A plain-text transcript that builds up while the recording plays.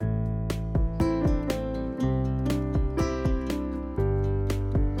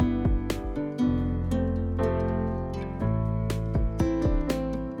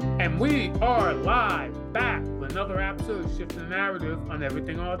are live back with another episode of Shifting the Narrative on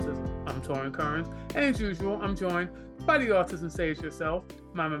Everything Autism. I'm Torin Kearns, and as usual, I'm joined by the autism sage herself,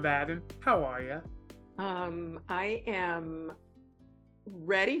 Mama Baden. How are you? I am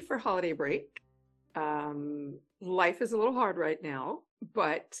ready for holiday break. Life is a little hard right now,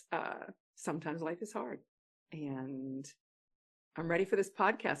 but sometimes life is hard. And I'm ready for this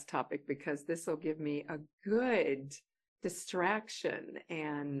podcast topic because this will give me a good distraction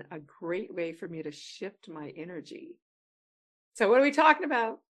and a great way for me to shift my energy. So what are we talking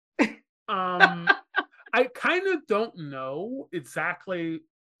about? I kind of don't know exactly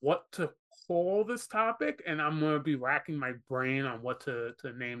what to call this topic, and I'm going to be racking my brain on what to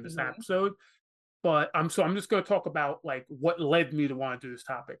name this episode. But I'm just going to talk about like what led me to want to do this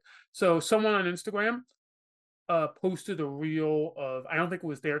topic. So someone on Instagram posted a reel of, I don't think it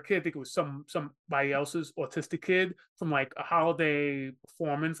was their kid, I think it was somebody else's autistic kid from like a holiday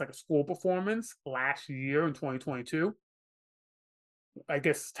performance, like a school performance last year in 2022. I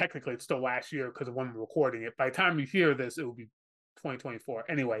guess technically it's still last year because of when we're recording it. By the time you hear this, it will be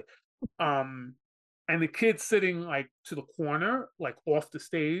 2024. Anyway, and the kid's sitting like to the corner, like off the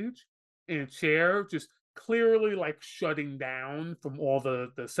stage in a chair, just clearly like shutting down from all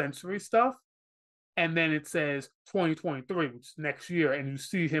the sensory stuff. And then it says 2023, which is next year, and you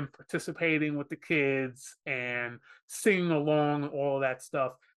see him participating with the kids and singing along and all of that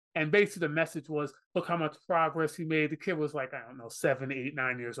stuff. And basically the message was, look how much progress he made. The kid was like, I don't know, 7, 8,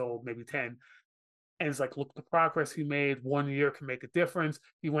 9 years old, maybe 10. And it's like, look, the progress he made, 1 year can make a difference.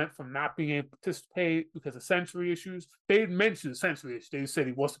 He went from not being able to participate because of sensory issues. They didn't mention the sensory issues. They said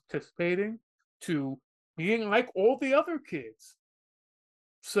he wasn't participating, to being like all the other kids.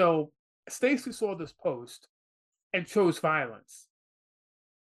 So Stacy saw this post and chose violence.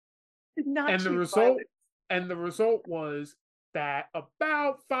 Did not and the result was that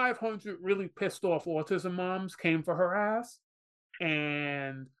about 500 really pissed off autism moms came for her ass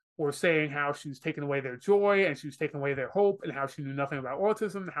and were saying how she's taking away their joy and she was taking away their hope and how she knew nothing about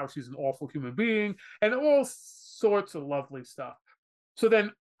autism and how she's an awful human being and all sorts of lovely stuff. So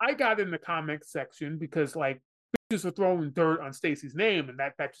then I got in the comment section because like bitches are throwing dirt on Stacy's name and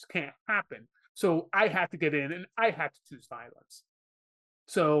that just can't happen. So I had to get in and I had to choose violence.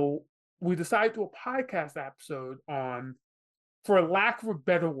 So we decided to do a podcast episode on, for lack of a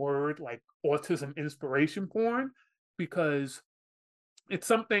better word, like autism inspiration porn, because it's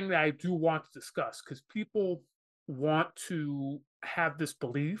something that I do want to discuss because people want to have this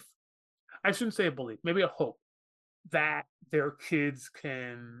belief. I shouldn't say a belief, maybe a hope that their kids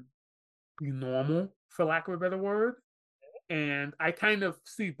can be normal, for lack of a better word. And I kind of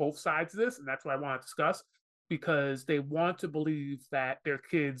see both sides of this, and that's what I want to discuss, because they want to believe that their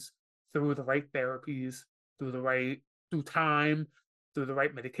kids, through the right therapies, through time, through the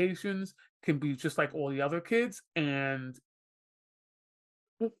right medications, can be just like all the other kids. And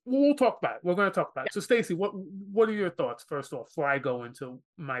we'll talk about it. We're going to talk about it. So, Stacy, what are your thoughts first off before I go into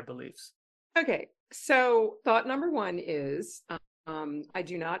my beliefs? Okay, so thought number one is I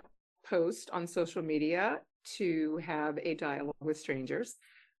do not post on social media to have a dialogue with strangers.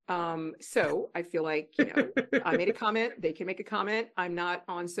 So I feel like, I made a comment, they can make a comment. I'm not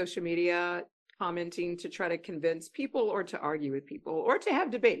on social media commenting to try to convince people or to argue with people or to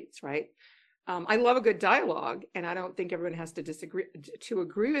have debates, right? I love a good dialogue, and I don't think everyone has to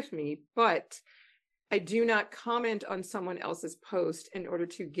agree with me, but I do not comment on someone else's post in order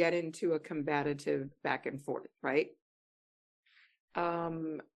to get into a combative back and forth, right?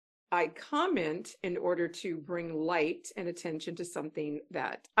 I comment in order to bring light and attention to something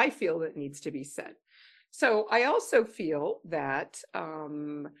that I feel that needs to be said. So I also feel that,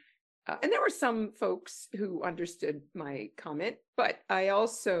 and there were some folks who understood my comment, but I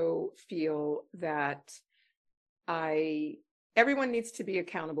also feel that everyone needs to be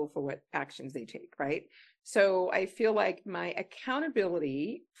accountable for what actions they take, right? So I feel like my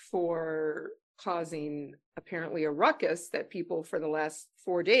accountability for causing apparently a ruckus that people for the last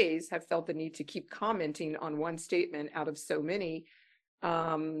 4 days have felt the need to keep commenting on one statement out of so many.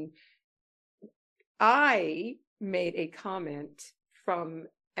 I made a comment from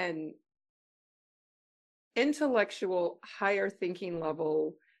an intellectual, higher thinking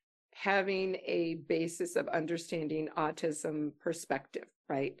level, having a basis of understanding autism perspective,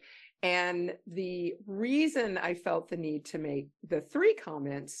 right? And the reason I felt the need to make the 3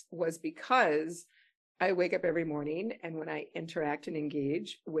 comments was because I wake up every morning, and when I interact and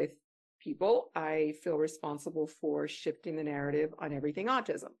engage with people, I feel responsible for shifting the narrative on everything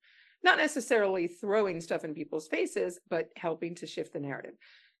autism. Not necessarily throwing stuff in people's faces, but helping to shift the narrative.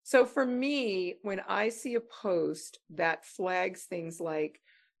 So for me, when I see a post that flags things like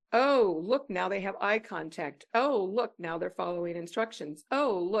Oh, look, now they have eye contact. Oh, look, now they're following instructions.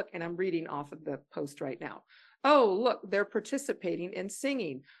 Oh, look, and I'm reading off of the post right now. Oh, look, they're participating in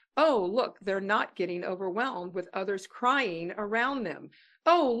singing. Oh, look, they're not getting overwhelmed with others crying around them.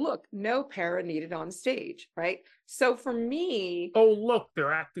 Oh, look, no para needed on stage, right? So for me, Oh, look,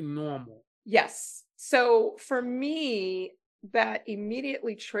 they're acting normal. yes. So for me, that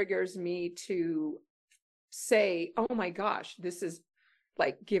immediately triggers me to say, oh my gosh, this is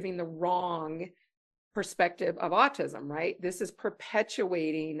like giving the wrong perspective of autism, right? This is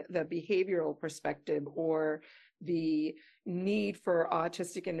perpetuating the behavioral perspective or the need for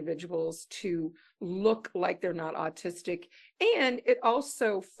autistic individuals to look like they're not autistic. And it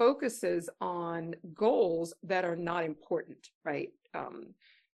also focuses on goals that are not important, right?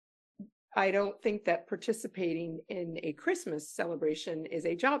 I don't think that participating in a Christmas celebration is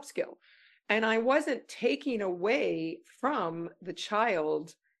a job skill. And I wasn't taking away from the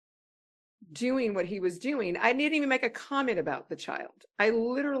child doing what he was doing. I didn't even make a comment about the child. I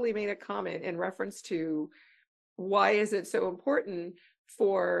literally made a comment in reference to why is it so important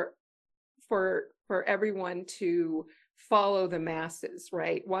for everyone to follow the masses,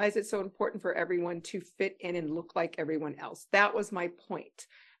 right? Why is it so important for everyone to fit in and look like everyone else? That was my point.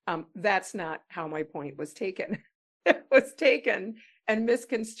 That's not how my point was taken. It was taken and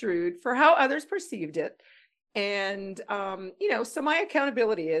misconstrued for how others perceived it. And, so my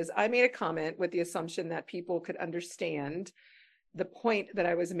accountability is I made a comment with the assumption that people could understand the point that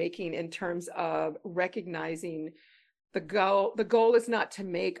I was making in terms of recognizing the goal. The goal is not to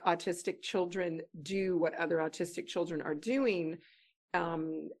make autistic children do what other autistic children are doing.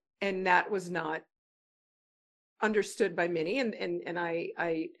 And that was not understood by many. And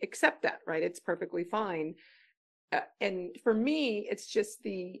I accept that, right? It's perfectly fine. And for me, it's just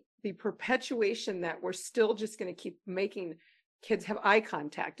the perpetuation that we're still just going to keep making kids have eye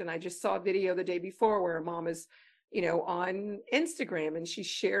contact. And I just saw a video the day before where a mom is, on Instagram and she's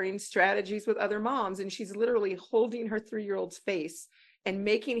sharing strategies with other moms, and she's literally holding her 3-year-old's face and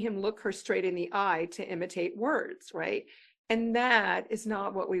making him look her straight in the eye to imitate words, right? And that is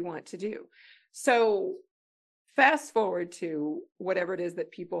not what we want to do. So fast forward to whatever it is that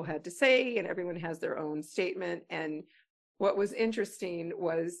people had to say, and everyone has their own statement. And what was interesting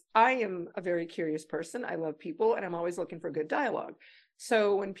was I am a very curious person. I love people, and I'm always looking for good dialogue.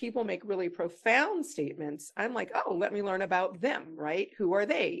 So when people make really profound statements, I'm like, oh, let me learn about them, right? Who are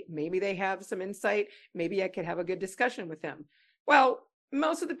they? Maybe they have some insight. Maybe I could have a good discussion with them. Well,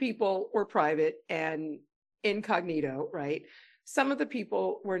 most of the people were private and incognito, right? Some of the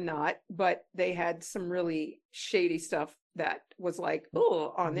people were not, but they had some really shady stuff that was like,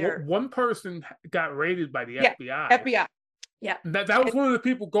 oh, on there. One person got raided by the FBI. FBI. Yeah. That was one of the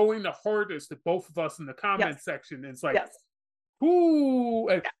people going the hardest at both of us in the comment section. It's like, ooh,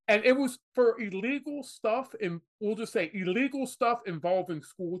 and it was for illegal stuff, and we'll just say illegal stuff involving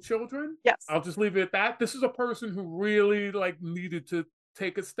school children. Yes. I'll just leave it at that. This is a person who really needed to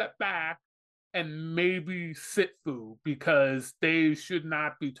take a step back and maybe sit through, because they should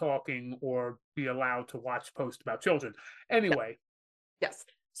not be talking or be allowed to watch posts about children. Anyway. Yes.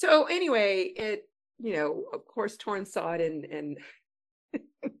 So anyway, it, of course, Torn saw it and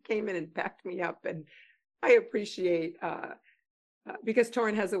came in and backed me up. And I appreciate, because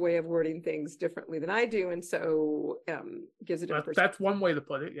Torn has a way of wording things differently than I do. And so gives it a perspective. That's one way to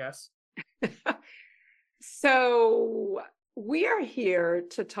put it. Yes. So we are here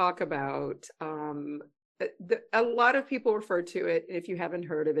to talk about, a lot of people refer to it, if you haven't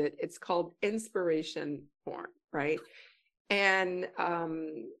heard of it, it's called inspiration porn, right? And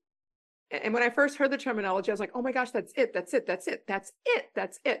when I first heard the terminology, I was like, oh my gosh, that's it.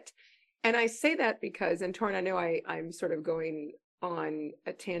 And I say that because, and Torn, I know I'm sort of going on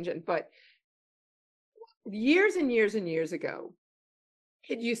a tangent, but years and years and years ago,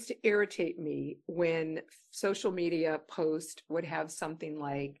 it used to irritate me when social media posts would have something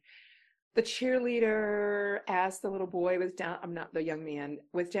like, the cheerleader asked the little boy with I'm not the young man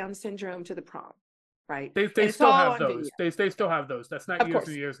with Down syndrome to the prom, right? They still have those. They still have those. That's not years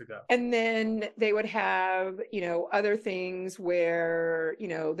and years ago. And then they would have, other things where,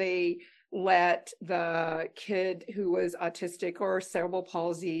 they let the kid who was autistic or cerebral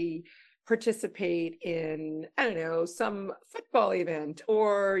palsy participate in, I don't know, some football event,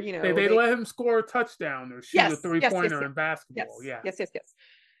 or, they let him score a touchdown or shoot a 3-pointer in basketball. Yes.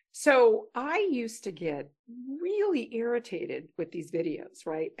 So I used to get really irritated with these videos,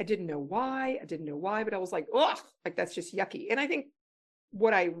 right? I didn't know why, but I was like, oh, like that's just yucky. And I think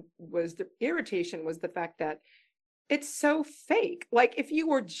the irritation was the fact that it's so fake. Like if you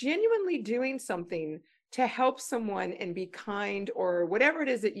were genuinely doing something to help someone and be kind, or whatever it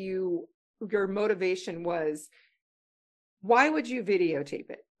is that your motivation was, why would you videotape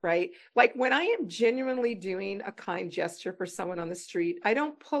it? Right? Like when I am genuinely doing a kind gesture for someone on the street, I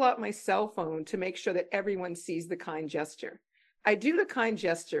don't pull out my cell phone to make sure that everyone sees the kind gesture. I do the kind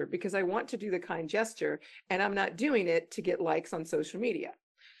gesture because I want to do the kind gesture, and I'm not doing it to get likes on social media.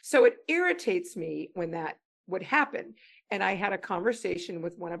 So it irritates me when that would happen. And I had a conversation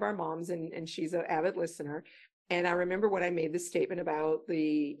with one of our moms, and she's an avid listener. And I remember when I made the statement about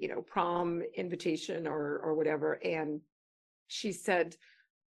the, prom invitation or whatever. And she said,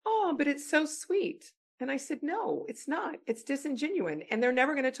 "Oh, but it's so sweet." And I said, "No, it's not. It's disingenuous. And they're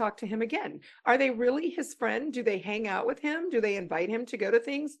never going to talk to him again. Are they really his friend? Do they hang out with him? Do they invite him to go to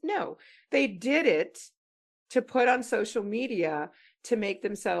things? No, they did it to put on social media to make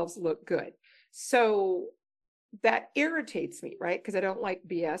themselves look good." So that irritates me, right? Because I don't like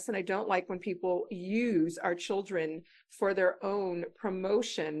BS, and I don't like when people use our children for their own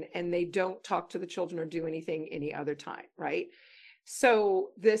promotion and they don't talk to the children or do anything any other time, right?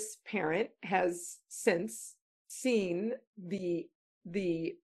 So this parent has since seen the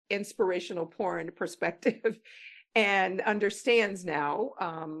inspirational porn perspective and understands now.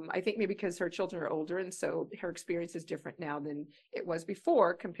 I think maybe because her children are older, and so her experience is different now than it was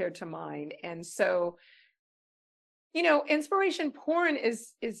before compared to mine. And so, inspiration porn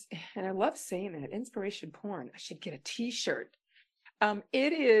is, and I love saying that, inspiration porn. I should get a t-shirt.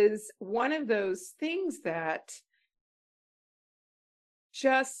 It is one of those things that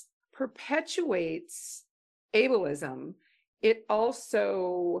just perpetuates ableism. It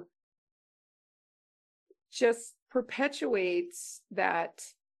also just perpetuates that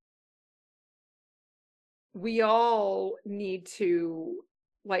we all need to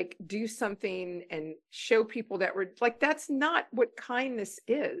do something and show people that we're that's not what kindness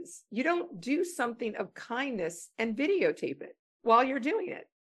is. You don't do something of kindness and videotape it while you're doing it.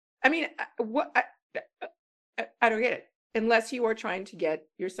 I mean, I don't get it. Unless you are trying to get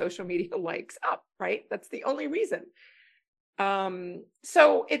your social media likes up, right? That's the only reason.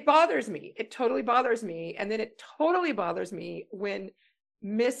 So it bothers me. It totally bothers me. And then it totally bothers me when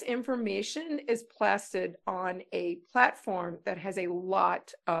misinformation is plastered on a platform that has a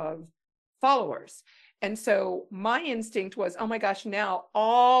lot of followers. And so my instinct was, oh my gosh, now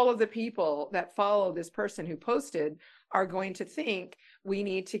all of the people that follow this person who posted are going to think we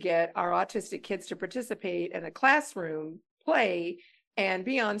need to get our autistic kids to participate in a classroom play and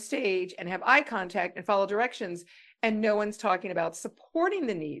be on stage and have eye contact and follow directions. And no one's talking about supporting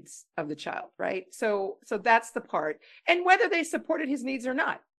the needs of the child, right? So that's the part. And whether they supported his needs or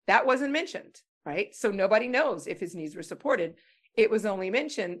not, that wasn't mentioned, right? So nobody knows if his needs were supported. It was only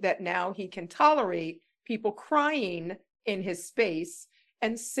mentioned that now he can tolerate people crying in his space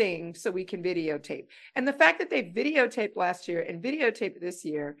and sing so we can videotape. And the fact that they videotaped last year and videotaped this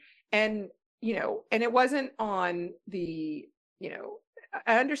year, and and it wasn't on the,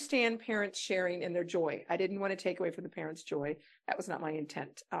 I understand parents sharing in their joy. I didn't want to take away from the parents' joy. That was not my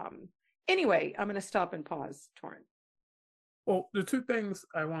intent. Anyway, I'm going to stop and pause, Torrin. Well, the two things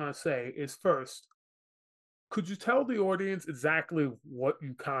I want to say is, first, could you tell the audience exactly what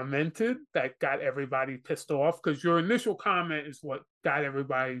you commented that got everybody pissed off? Because your initial comment is what got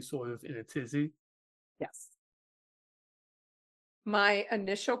everybody sort of in a tizzy. Yes. My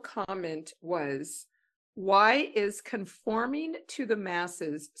initial comment was, why is conforming to the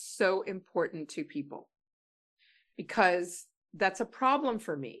masses so important to people? Because that's a problem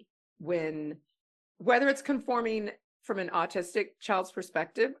for me whether it's conforming from an autistic child's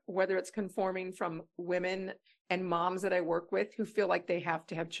perspective, whether it's conforming from women and moms that I work with who feel like they have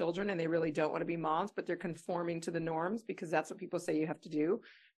to have children and they really don't want to be moms, but they're conforming to the norms because that's what people say you have to do.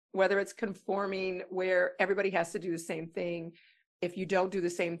 Whether it's conforming where everybody has to do the same thing. If you don't do the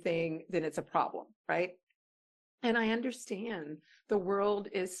same thing, then it's a problem, right? And I understand the world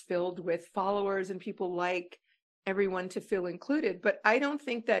is filled with followers and people like everyone to feel included, but I don't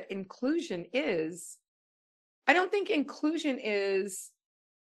think inclusion is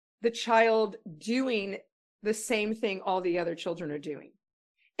the child doing the same thing all the other children are doing.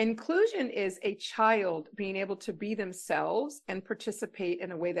 Inclusion is a child being able to be themselves and participate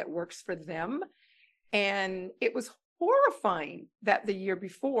in a way that works for them. And it was horrifying that the year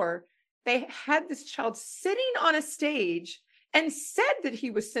before they had this child sitting on a stage and said that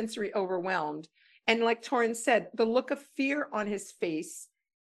he was sensory overwhelmed. And like Torrin said, the look of fear on his face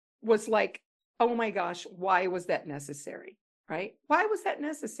was like, oh my gosh, why was that necessary? Right? Why was that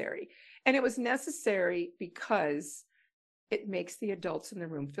necessary? And it was necessary because it makes the adults in the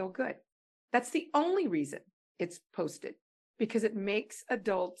room feel good. That's the only reason it's posted, because it makes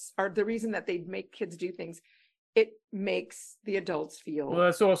adults, or the reason that they make kids do things, it makes the adults feel. Well,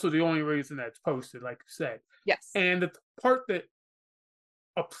 that's also the only reason that's posted, like you said. Yes. And the part that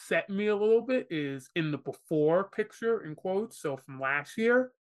upset me a little bit is in the before picture, in quotes. So from last year,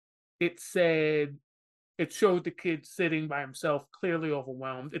 it showed the kid sitting by himself, clearly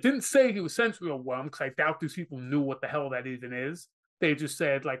overwhelmed. It didn't say he was sensory overwhelmed, because I doubt these people knew what the hell that even is. They just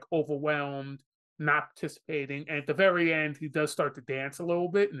said like overwhelmed, not participating. And at the very end, he does start to dance a little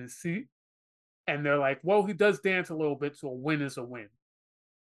bit in his seat. And they're like, well, he does dance a little bit, so a win is a win.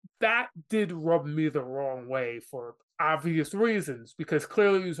 That did rub me the wrong way for obvious reasons, because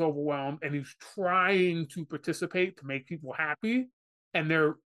clearly he's overwhelmed and he's trying to participate to make people happy. And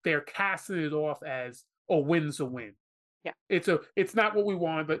they're casting it off as a win's a win. Yeah. It's not what we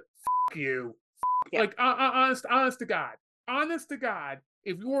want, but you. Yeah. Like honest to God,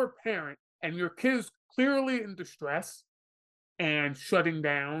 if you're a parent and your kid is clearly in distress and shutting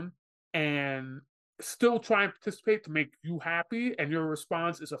down and still trying to participate to make you happy, and your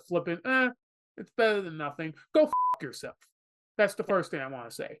response is a flippant, it's better than nothing, go yourself. That's the first thing I want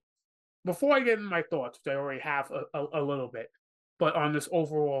to say. Before I get into my thoughts, which I already have a little bit, but on this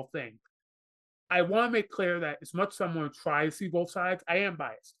overall thing, I want to make clear that as much as I'm going to try to see both sides, I am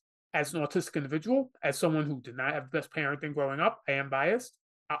biased. As an autistic individual, as someone who did not have the best parenting growing up, I am biased.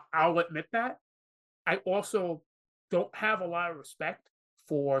 I'll admit that. I also don't have a lot of respect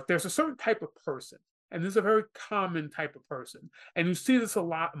for, there's a certain type of person, and this is a very common type of person, and you see this a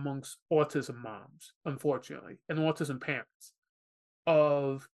lot amongst autism moms, unfortunately, and autism parents,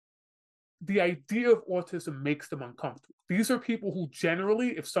 of the idea of autism makes them uncomfortable. These are people who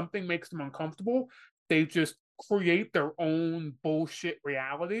generally, if something makes them uncomfortable, they just create their own bullshit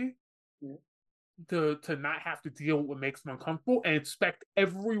reality to not have to deal with what makes them uncomfortable, and expect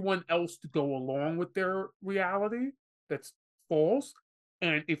everyone else to go along with their reality that's false.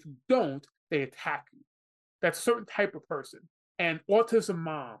 And if you don't, they attack you. That's a certain type of person. And autism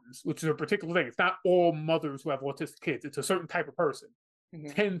moms, which is a particular thing, it's not all mothers who have autistic kids, it's a certain type of person,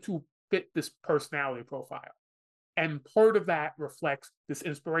 tend to fit this personality profile. And part of that reflects this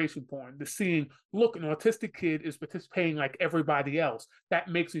inspiration porn, the seeing, look, an autistic kid is participating like everybody else. That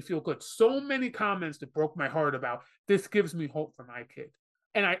makes me feel good. So many comments that broke my heart about, this gives me hope for my kid.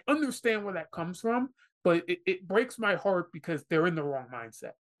 And I understand where that comes from, but it breaks my heart because they're in the wrong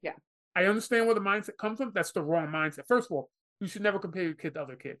mindset. Yeah. I understand where the mindset comes from. That's the wrong mindset. First of all, you should never compare your kid to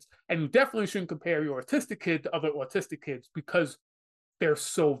other kids. And you definitely shouldn't compare your autistic kid to other autistic kids, because they're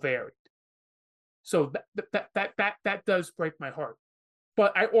so varied. So that does break my heart.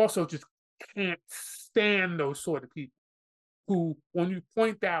 But I also just can't stand those sort of people who, when you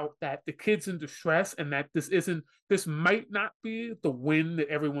point out that the kid's in distress and that this might not be the win that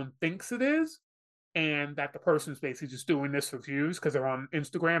everyone thinks it is, and that the person's basically just doing this for views because they're on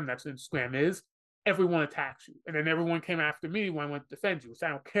Instagram, that's what Instagram is, everyone attacks you. And then everyone came after me when I went to defend you, which I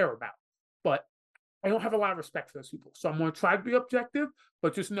don't care about. But I don't have a lot of respect for those people. So I'm going to try to be objective,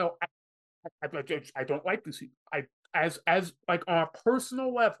 but just know I don't like these people. As like on a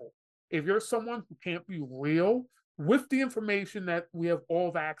personal level, if you're someone who can't be real with the information that we have all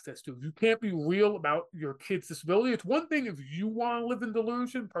of access to, you can't be real about your kid's disability. It's one thing if you want to live in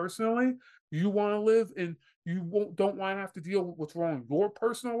delusion personally, you want to live in, don't want to have to deal with what's wrong in your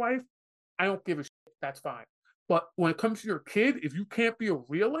personal life. I don't give a shit. That's fine. But when it comes to your kid, if you can't be a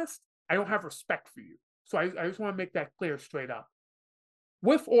realist, I don't have respect for you. So I just want to make that clear straight up.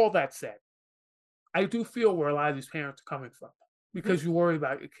 With all that said, I do feel where a lot of these parents are coming from, because you worry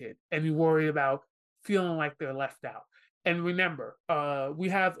about your kid and you worry about feeling like they're left out. And remember, we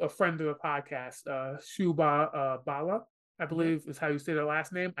have a friend of the podcast, Shuba Bala, I believe is how you say their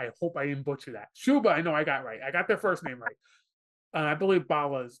last name. I hope I didn't butcher that. Shuba, I know I got right. I got their first name right. I believe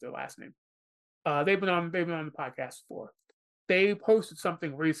Bala is their last name. They've been on the podcast before. They posted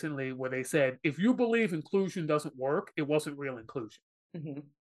something recently where they said, if you believe inclusion doesn't work, it wasn't real inclusion,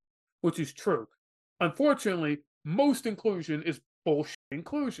 which is true. Unfortunately, most inclusion is bullshit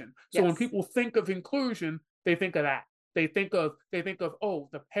inclusion. So when people think of inclusion, they think of that. They think of, oh,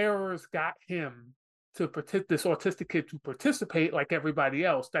 the parents got him to this autistic kid to participate like everybody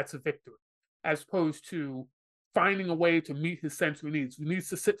else. That's a victory, as opposed to finding a way to meet his sensory needs. He needs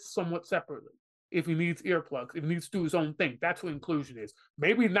to sit somewhat separately. If he needs earplugs, if he needs to do his own thing, that's what inclusion is.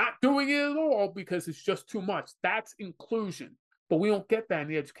 Maybe not doing it at all because it's just too much. That's inclusion. But we don't get that in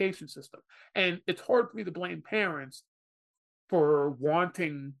the education system. And it's hard for me to blame parents for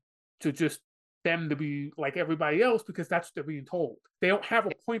wanting to just them to be like everybody else, because that's what they're being told. They don't have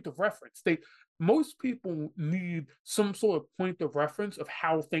a point of reference. Most people need some sort of point of reference of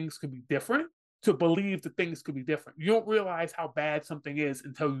how things can be different. to believe that things could be different. You don't realize how bad something is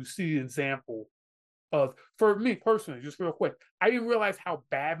until you see an example of, for me personally, just real quick, I didn't realize how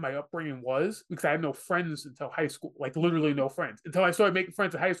bad my upbringing was because I had no friends until high school, like literally no friends. Until I started making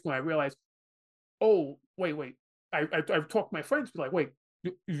friends in high school, and I realized, oh, wait. I've talked to my friends, be like, wait,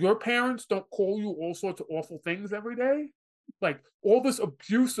 your parents don't call you all sorts of awful things every day? Like all this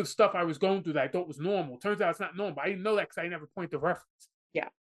abusive stuff I was going through that I thought was normal. Turns out it's not normal. I didn't know that because I didn't have a point of reference. Yeah.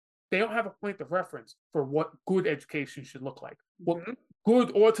 They don't have a point of reference for what good education should look like, what Mm-hmm. good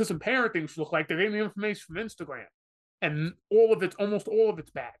autism parenting should look like. They're getting the information from Instagram, and almost all of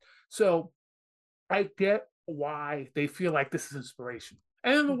it's bad. So I get why they feel like this is inspiration.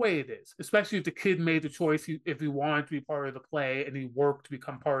 And in a way it is, especially if the kid made the choice, if he wanted to be part of the play and he worked to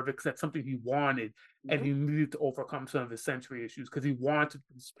become part of it because that's something he wanted, and he needed to overcome some of his sensory issues because he wanted to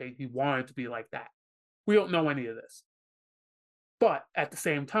participate, he wanted to be like that. We don't know any of this. But at the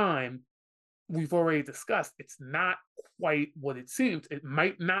same time, we've already discussed it's not quite what it seems. It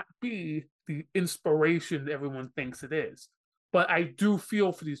might not be the inspiration that everyone thinks it is. But I do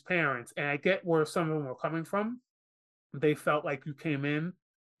feel for these parents, and I get where some of them were coming from. They felt like you came in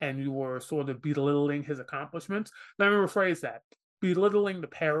and you were sort of belittling his accomplishments. Let me rephrase that. Belittling the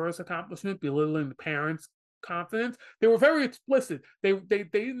para's accomplishment, belittling the parents' confidence. They were very explicit. They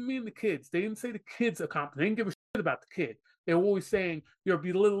didn't mean the kids. They didn't say the kids' accomplishment. They didn't give a shit about the kid. They were always saying you're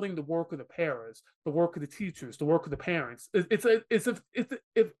belittling the work of the paras, the work of the teachers, the work of the parents. It's as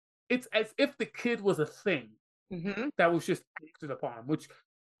if the kid was a thing that was just acted upon, which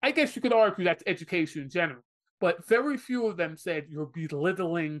I guess you could argue that's education in general. But very few of them said you're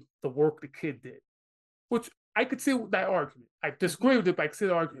belittling the work the kid did, which I could see that argument. I disagree with it, but I could see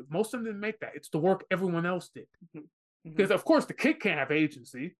the argument. Most of them didn't make that. It's the work everyone else did. Because, of course, the kid can't have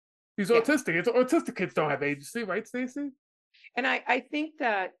agency. He's autistic. Autistic kids don't have agency, right, Stacey? And I think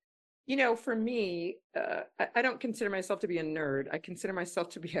that, for me, I don't consider myself to be a nerd. I consider myself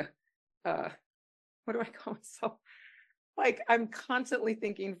to be what do I call myself? Like, I'm constantly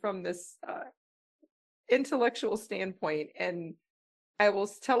thinking from this intellectual standpoint. And I will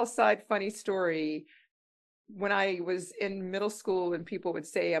tell a side funny story. When I was in middle school and people would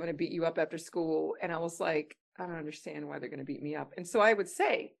say, I'm going to beat you up after school. And I was like, I don't understand why they're going to beat me up. And so I would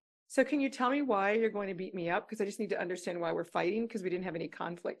say, so can you tell me why you're going to beat me up? Because I just need to understand why we're fighting, because we didn't have any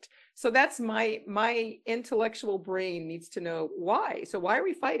conflict. So that's my intellectual brain needs to know why. So why are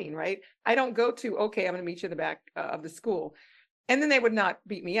we fighting, right? I don't go to, okay, I'm going to meet you in the back of the school. And then they would not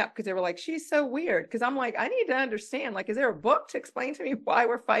beat me up because they were like, she's so weird. Because I'm like, I need to understand, like, is there a book to explain to me why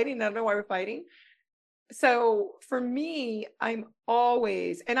we're fighting? I don't know why we're fighting. So for me, I'm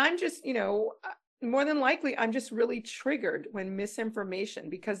always, and I'm just, more than likely, I'm just really triggered when misinformation,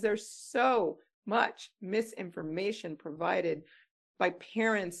 because there's so much misinformation provided by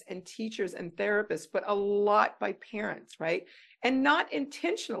parents and teachers and therapists, but a lot by parents, right? And not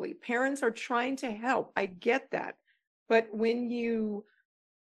intentionally. Parents are trying to help. I get that. But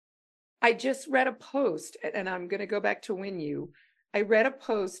I just read a post, and I'm going to go back to I read a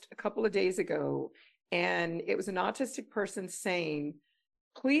post a couple of days ago, and it was an autistic person saying,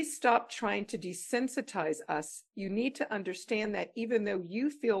 please stop trying to desensitize us. You need to understand that even though you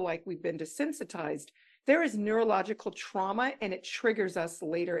feel like we've been desensitized, there is neurological trauma and it triggers us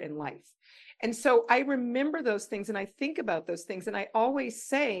later in life. And so I remember those things and I think about those things. And I always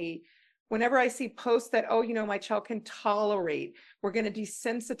say, whenever I see posts that, oh, my child can tolerate, we're going to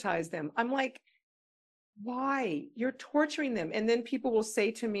desensitize them. I'm like, why? You're torturing them. And then people will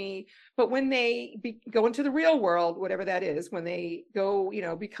say to me, but when they go into the real world, whatever that is, when they go,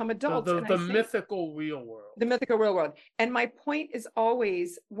 become adults. The mythical real world. The mythical real world. And my point is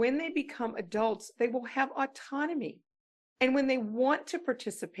always, when they become adults, they will have autonomy. And when they want to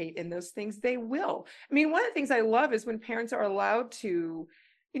participate in those things, they will. I mean, one of the things I love is when parents are allowed to,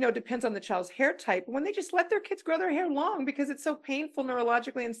 depends on the child's hair type, when they just let their kids grow their hair long because it's so painful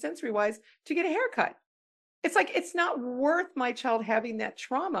neurologically and sensory wise to get a haircut. It's like, it's not worth my child having that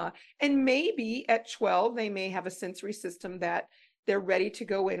trauma. And maybe at 12, they may have a sensory system that they're ready to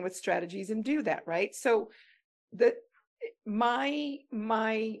go in with strategies and do that, right? So the more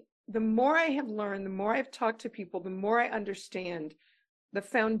I have learned, the more I've talked to people, the more I understand the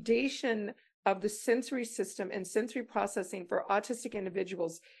foundation of the sensory system and sensory processing for autistic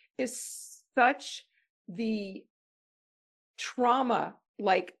individuals is such the trauma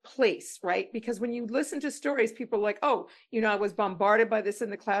like place, right? Because when you listen to stories, people are like, oh, I was bombarded by this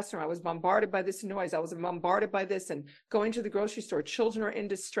in the classroom. I was bombarded by this noise. I was bombarded by this, and going to the grocery store. Children are in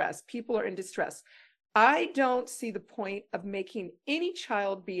distress. People are in distress. I don't see the point of making any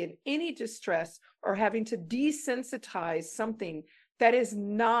child be in any distress or having to desensitize something That is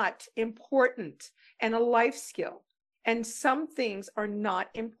not important, and a life skill. And some things are not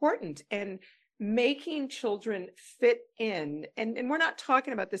important. And making children fit in, and we're not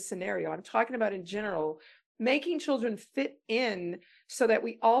talking about this scenario, I'm talking about in general, making children fit in so that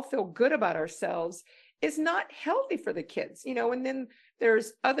we all feel good about ourselves is not healthy for the kids, and then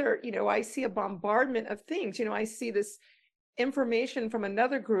there's other, I see a bombardment of things. I see this information from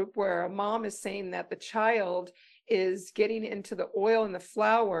another group where a mom is saying that the child is getting into the oil and the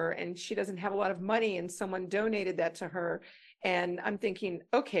flour and she doesn't have a lot of money and someone donated that to her. And I'm thinking,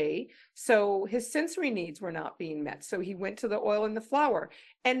 okay, so his sensory needs were not being met. So he went to the oil and the flour.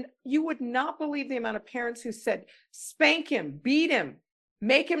 And you would not believe the amount of parents who said, spank him, beat him,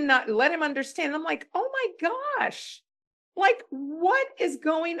 make him not, let him understand. And I'm like, oh my gosh, like what is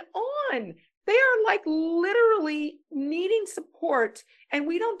going on? They are like literally needing support. And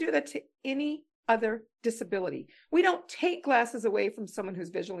we don't do that to any other disability. We don't take glasses away from someone who's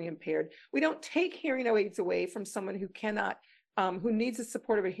visually impaired. We don't take hearing aids away from someone who cannot, who needs the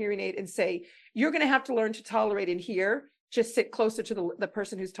support of a hearing aid and say, you're going to have to learn to tolerate and hear, just sit closer to the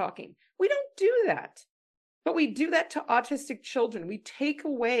person who's talking. We don't do that. But we do that to autistic children. We take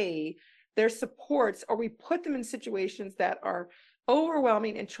away their supports, or we put them in situations that are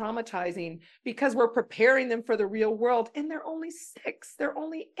overwhelming and traumatizing because we're preparing them for the real world. And they're only 6, they're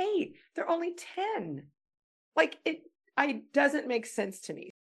only 8, they're only 10. Like it doesn't make sense to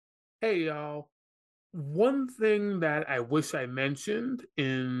me. Hey, y'all. One thing that I wish I mentioned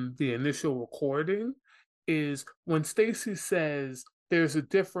in the initial recording is when Stacy says there's a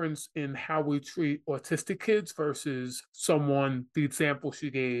difference in how we treat autistic kids versus someone, the example she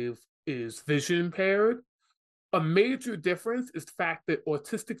gave is vision impaired. A major difference is the fact that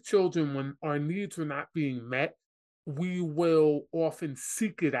autistic children, when our needs are not being met, we will often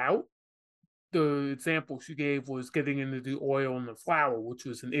seek it out. The example she gave was getting into the oil and the flour, which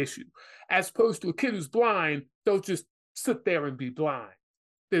was an issue. As opposed to a kid who's blind, they'll just sit there and be blind.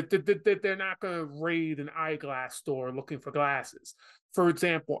 They're not going to raid an eyeglass store looking for glasses. For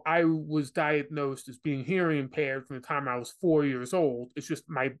example, I was diagnosed as being hearing impaired from the time I was 4 years old. It's just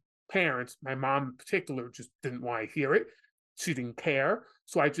my parents, my mom in particular, just didn't want to hear it. She didn't care.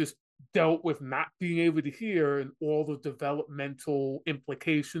 So I just dealt with not being able to hear and all the developmental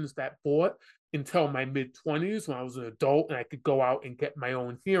implications that brought until my mid-20s when I was an adult and I could go out and get my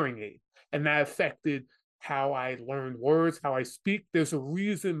own hearing aid. And that affected how I learn words, how I speak. There's a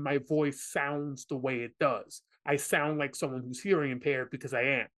reason my voice sounds the way it does. I sound like someone who's hearing impaired because I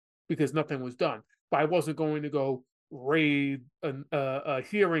am, because nothing was done. But I wasn't going to go raid a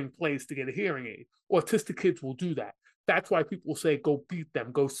hearing place to get a hearing aid. Autistic kids will do that. That's why people say go beat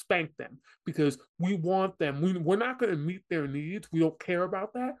them, go spank them, because we want them. We're not going to meet their needs. We don't care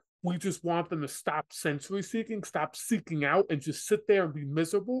about that. We just want them to stop sensory seeking, stop seeking out, and just sit there and be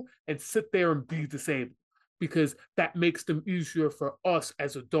miserable and sit there and be disabled, because that makes them easier for us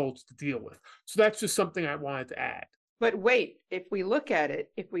as adults to deal with. So that's just something I wanted to add. But wait, if we look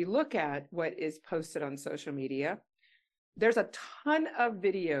at what is posted on social media, there's a ton of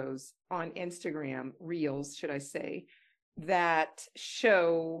videos on Instagram, reels, should I say, that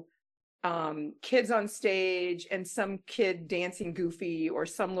show kids on stage and some kid dancing goofy or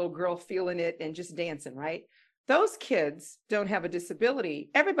some little girl feeling it and just dancing, right? Those kids don't have a disability.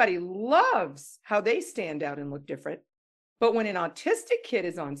 Everybody loves how they stand out and look different. But when an autistic kid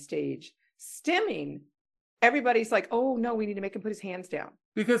is on stage stimming, everybody's like, oh no, we need to make him put his hands down.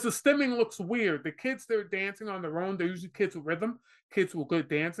 Because the stimming looks weird. The kids that are dancing on their own, they're usually kids with rhythm, kids with good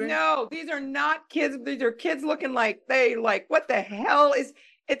dancing. No, these are not kids. These are kids looking like what the hell is,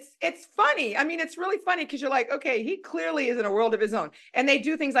 it's funny. I mean, it's really funny because you're like, okay, he clearly is in a world of his own. And they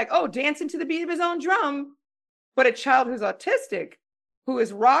do things like, oh, dancing to the beat of his own drum. But a child who's autistic, who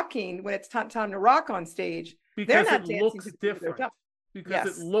is rocking when it's time to rock on stage, because they're not it looks different. Because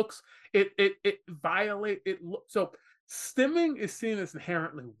yes. It looks, it violates it. So stimming is seen as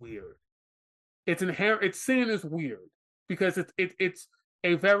inherently weird. It's seen as weird because it's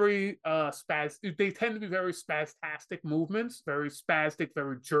a very they tend to be very spastastic movements, very spastic,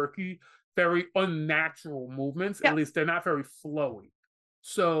 very jerky, very unnatural movements. Yeah. At least they're not very flowy.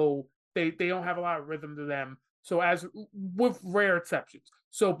 So they don't have a lot of rhythm to them. So as with rare exceptions.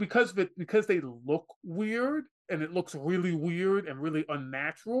 So because they look weird, and it looks really weird and really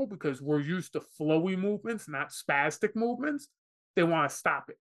unnatural because we're used to flowy movements, not spastic movements, they want to stop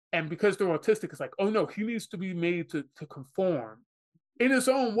it. And because they're autistic, it's like, oh no, he needs to be made to conform in his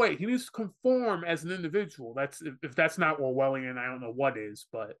own way. He needs to conform as an individual. If that's not Orwellian, I don't know what is,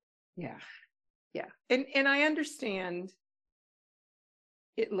 but yeah. And I understand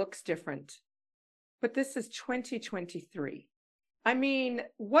it looks different, but this is 2023. I mean,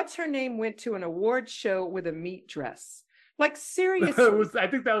 what's her name went to an award show with a meat dress? Like, seriously. I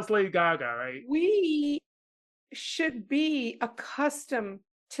think that was Lady Gaga, right? We should be accustomed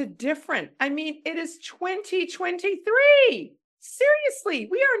to different. I mean, it is 2023. Seriously,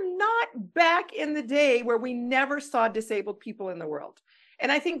 we are not back in the day where we never saw disabled people in the world.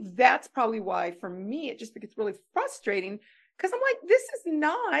 And I think that's probably why, for me, it just gets really frustrating because I'm like, this is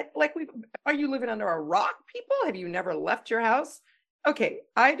not like are you living under a rock, people? Have you never left your house? Okay,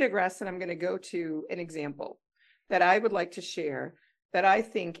 I digress, and I'm going to go to an example that I would like to share that I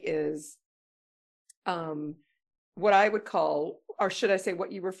think is what I would call, or should I say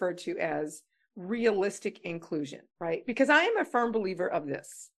what you referred to as realistic inclusion, right? Because I am a firm believer of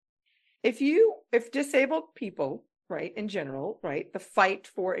this. If disabled people, right, in general, right, the fight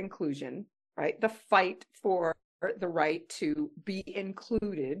for inclusion, right, the fight for the right to be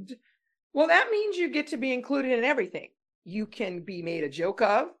included, well, that means you get to be included in everything. You can be made a joke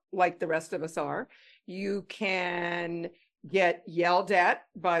of, like the rest of us are. You can get yelled at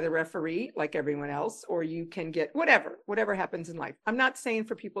by the referee like everyone else, or you can get whatever happens in life. I'm not saying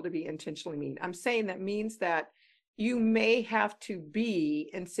for people to be intentionally mean. I'm saying that means that you may have to be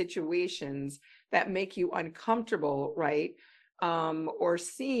in situations that make you uncomfortable, right? Or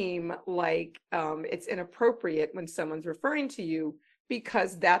seem like it's inappropriate when someone's referring to you,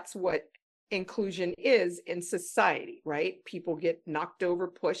 because that's what inclusion is in society, right? People get knocked over,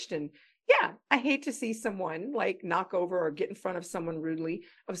 pushed, and yeah, I hate to see someone like knock over or get in front of someone rudely,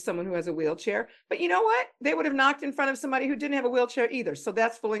 of someone who has a wheelchair. But you know what? They would have knocked in front of somebody who didn't have a wheelchair either. So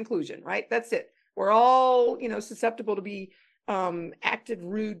that's full inclusion, right? That's it. We're all, susceptible to be acted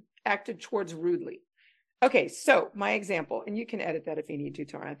towards rudely. Okay, so my example, and you can edit that if you need to,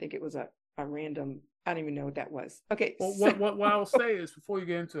 Tara. I think it was a random, I don't even know what that was. Okay. Well, what I'll say is, before you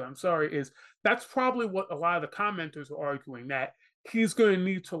get into it, I'm sorry, is that's probably what a lot of the commenters are arguing, that he's going to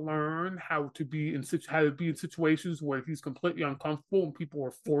need to learn how to be in situations where he's completely uncomfortable and people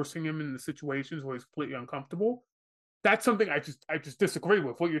are forcing him into situations where he's completely uncomfortable. That's something I just disagree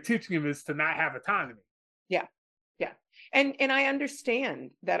with. What you're teaching him is to not have autonomy. Yeah. Yeah. And I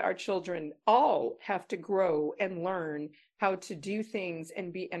understand that our children all have to grow and learn how to do things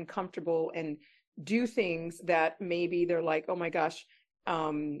and be uncomfortable and do things that maybe they're like, oh my gosh,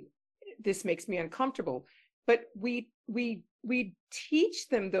 this makes me uncomfortable. But we teach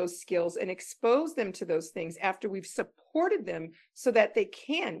them those skills and expose them to those things after we've supported them so that they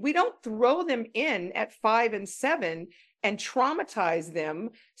can. We don't throw them in at 5 and 7 and traumatize them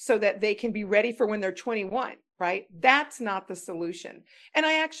so that they can be ready for when they're 21. Right? That's not the solution. And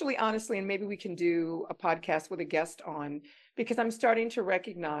I actually, honestly, and maybe we can do a podcast with a guest on, because I'm starting to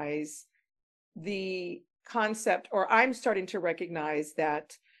recognize the concept, or I'm starting to recognize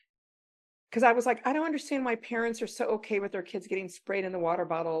that, because I was like, I don't understand why parents are so okay with their kids getting sprayed in the water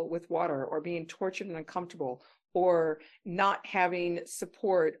bottle with water, or being tortured and uncomfortable, or not having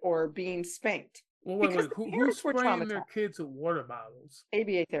support, or being spanked. Well, wait. Who's spraying their kids with water bottles?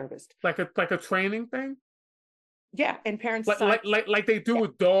 ABA therapist. Like a training thing? Yeah, and parents like they do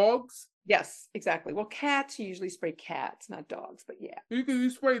with dogs. Yes, exactly. Well, cats usually spray cats, not dogs, but yeah. You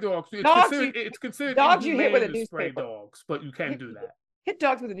spray dogs. It's considered dogs you hit with a newspaper. Spray dogs, but you can do that. Hit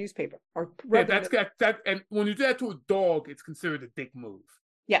dogs with a newspaper, or that. And when you do that to a dog, it's considered a dick move.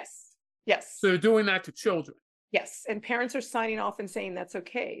 Yes. So they're doing that to children. Yes, and parents are signing off and saying that's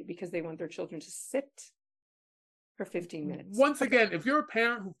okay because they want their children to sit for 15 minutes. Once again, if you're a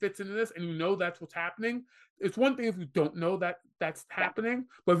parent who fits into this and you know that's what's happening, it's one thing if you don't know that that's happening,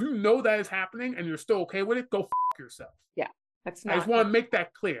 but if you know that is happening and you're still okay with it, go yourself. Yeah, that's not. I just want to make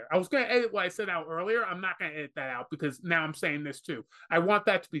that clear. I was going to edit what I said out earlier. I'm not going to edit that out because now I'm saying this too. I want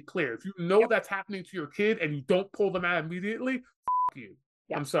that to be clear. If you know that's happening to your kid and you don't pull them out immediately, you.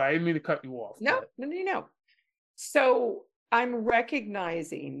 Yep. I'm sorry, I didn't mean to cut you off. No. So I'm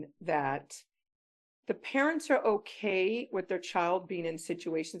recognizing that the parents are okay with their child being in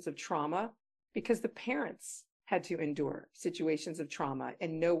situations of trauma because the parents had to endure situations of trauma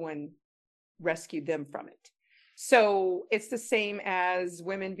and no one rescued them from it. So it's the same as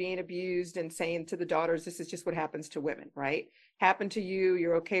women being abused and saying to the daughters, this is just what happens to women, right? Happened to you,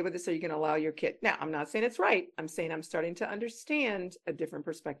 you're okay with this, so you're going to allow your kid. Now, I'm not saying it's right. I'm saying I'm starting to understand a different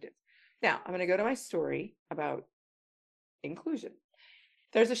perspective. Now, I'm going to go to my story about inclusion.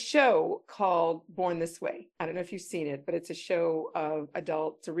 There's a show called Born This Way. I don't know if you've seen it, but it's a show of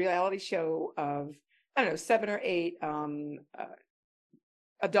adults. It's a reality show of, 7 or 8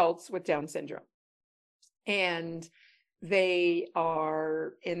 adults with Down syndrome. And they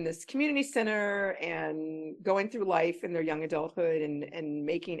are in this community center and going through life in their young adulthood and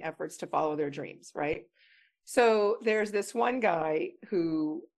making efforts to follow their dreams, right? So there's this one guy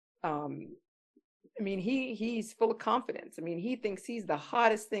who, I mean, he's full of confidence. I mean, he thinks he's the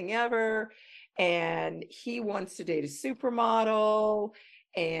hottest thing ever, and he wants to date a supermodel,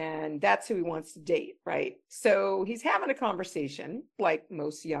 and that's who he wants to date, right? So he's having a conversation like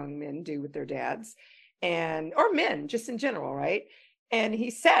most young men do with their dads, and or men just in general, right? And he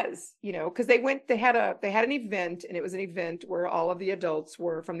says, you know, because they had an event, and it was an event where all of the adults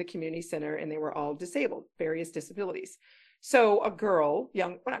were from the community center, and they were all disabled, various disabilities. So a girl,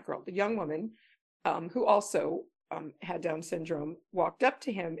 young, well, not girl, the young woman, who also had Down syndrome, walked up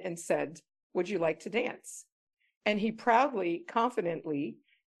to him and said, "Would you like to dance?" And he proudly, confidently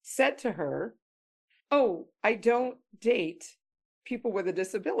said to her, "Oh, I don't date people with a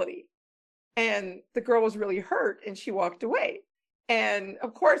disability." And the girl was really hurt, and she walked away. And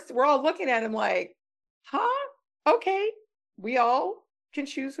of course, we're all looking at him like, huh? Okay, we all can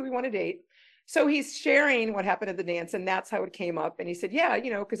choose who we want to date. So he's sharing what happened at the dance, and that's how it came up. And he said, "Yeah, you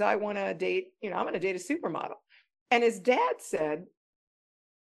know, because I want to date, you know, I'm going to date a supermodel." And his dad said,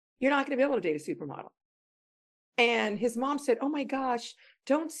 "You're not going to be able to date a supermodel." And his mom said, "Oh my gosh,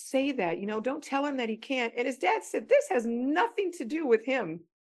 don't say that. You know, don't tell him that he can't." And his dad said, "This has nothing to do with him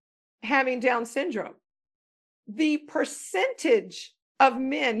having Down syndrome. The percentage of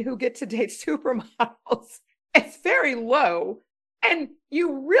men who get to date supermodels is very low. And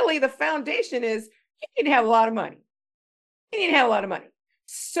you really, the foundation is you need to have a lot of money. You need to have a lot of money.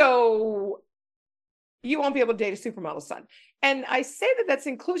 So you won't be able to date a supermodel son." And I say that that's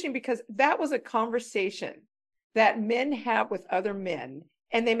inclusion because that was a conversation that men have with other men.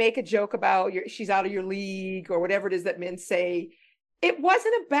 And they make a joke about she's out of your league or whatever it is that men say. It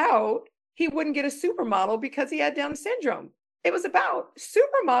wasn't about he wouldn't get a supermodel because he had Down syndrome. It was about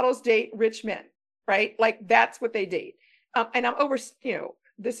supermodels date rich men, right? Like that's what they date. And I'm over, you know,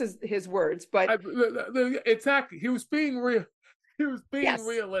 this is his words, but exactly, he was being real. He was being yes,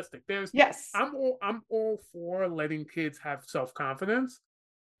 realistic. yes, I'm all for letting kids have self-confidence,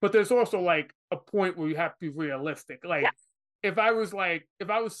 but there's also like a point where you have to be realistic. Like yes, if I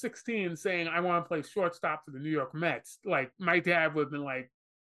was 16 saying I want to play shortstop for the New York Mets, like my dad would have been like,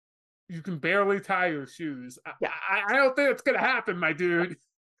 "You can barely tie your shoes. yeah, I don't think it's gonna happen, my dude.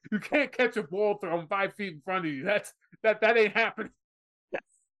 You can't catch a ball thrown 5 feet in front of you. That ain't happening." yes,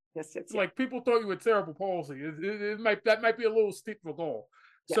 yes, yes, yeah, Like people thought you had cerebral palsy. That might be a little steep of a goal.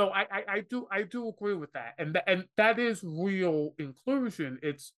 yeah. So I do agree with that, and that is real inclusion.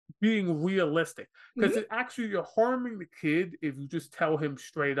 It's being realistic because Mhm. it actually you're harming the kid if you just tell him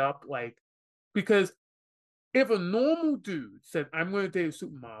straight up like because if a normal dude said I'm going to date a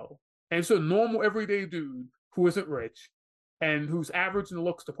supermodel and it's a normal everyday dude who isn't rich and who's average in the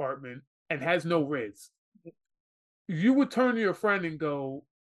looks department and has no riz, you would turn to your friend and go,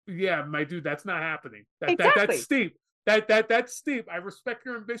 "Yeah, my dude, that's not happening. That's Exactly. steep. That's steep. I respect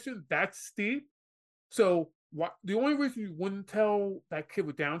your ambition. That's steep." So what? The only reason you wouldn't tell that kid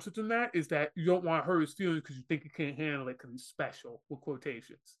with Down syndrome that is that you don't want to hurt his feelings because you think he can't handle it because he's special with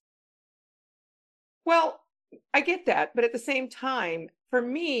quotations. Well, I get that. But at the same time, for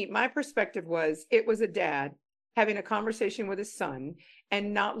me, my perspective was it was a dad having a conversation with his son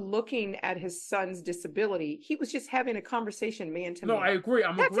and not looking at his son's disability. He was just having a conversation man to No, I man. agree.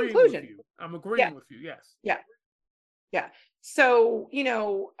 I'm That's agreeing with inclusion. you. I'm Yeah. agreeing with you. Yes. Yeah. Yeah. So, you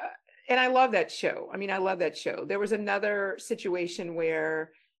know, and I love that show. I mean, I love that show. There was another situation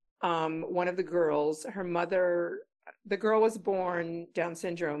where one of the girls, her mother, the girl was born Down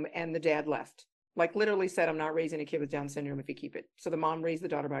syndrome and the dad left. Like literally said, "I'm not raising a kid with Down syndrome if you keep it." So the mom raised the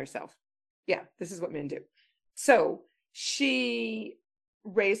daughter by herself. Yeah, this is what men do. So she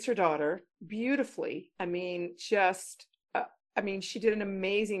raised her daughter beautifully. I mean, just I mean, she did an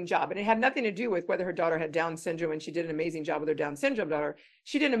amazing job. And it had nothing to do with whether her daughter had Down syndrome, and she did an amazing job with her Down syndrome daughter.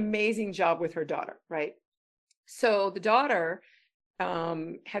 She did an amazing job with her daughter, right? So the daughter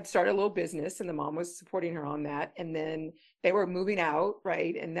had started a little business, and the mom was supporting her on that. And then they were moving out,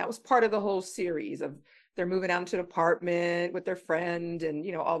 right? And that was part of the whole series of they're moving out into an apartment with their friend and,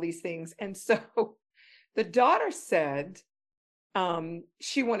 you know, all these things. And so the daughter said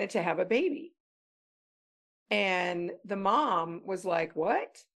she wanted to have a baby. And the mom was like,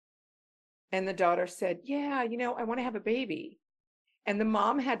 "What?" And the daughter said, "Yeah, you know, I want to have a baby." And the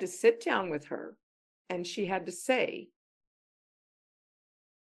mom had to sit down with her and she had to say,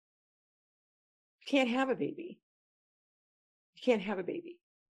 "You can't have a baby. You can't have a baby.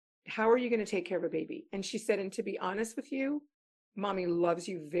 How are you going to take care of a baby?" And she said, "And to be honest with you, mommy loves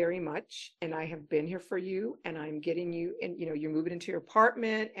you very much. And I have been here for you, and I'm getting you, and you know, you're moving into your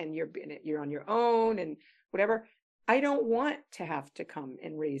apartment and you're on your own and whatever. I don't want to have to come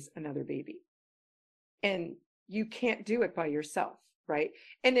and raise another baby." and you can't do it by yourself, right?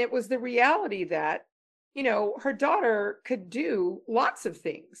 And it was the reality that, her daughter could do lots of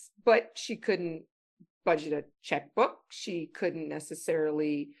things, but she couldn't budget a checkbook. She couldn't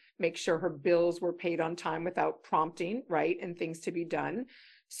necessarily make sure her bills were paid on time without prompting, right? And things to be done.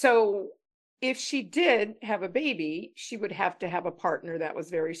 So if she did have a baby, she would have to have a partner that was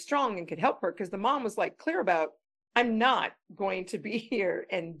very strong and could help her, because the mom was like clear about, I'm not going to be here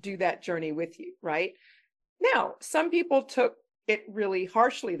and do that journey with you, right? Now, some people took it really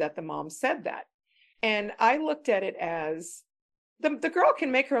harshly that the mom said that. And I looked at it as the girl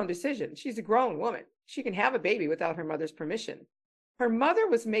can make her own decision. She's a grown woman. She can have a baby without her mother's permission. Her mother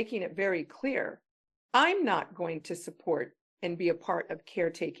was making it very clear, I'm not going to support and be a part of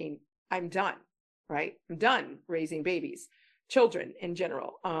caretaking. I'm done, right? I'm done raising babies, children in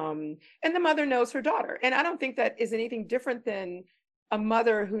general. And the mother knows her daughter. And I don't think that is anything different than a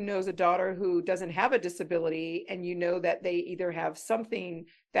mother who knows a daughter who doesn't have a disability, and you know that they either have something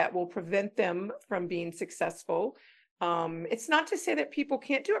that will prevent them from being successful. It's not to say that people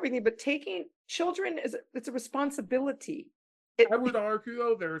can't do everything, but taking children it's a responsibility. I would argue,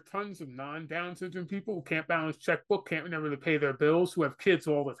 though, there are tons of non-Down syndrome people who can't balance checkbook, can't remember to pay their bills, who have kids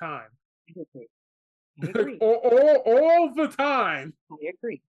all the time. I agree. all the time.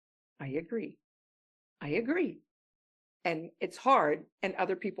 I agree. And it's hard, and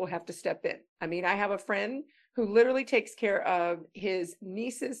other people have to step in. I mean, I have a friend who literally takes care of his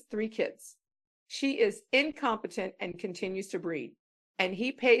niece's 3 kids. She is incompetent and continues to breed, and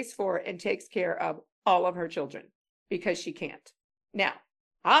he pays for and takes care of all of her children because she can't. Now,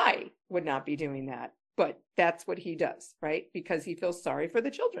 I would not be doing that, but that's what he does, right? Because he feels sorry for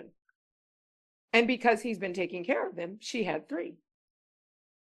the children. And because he's been taking care of them, she had 3.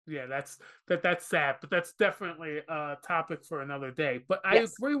 Yeah, that's sad, but that's definitely a topic for another day. But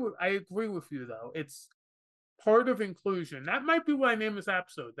Yes. I agree with you, though. It's part of inclusion. That might be what I name this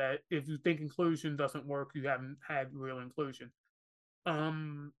episode. That if you think inclusion doesn't work, you haven't had real inclusion.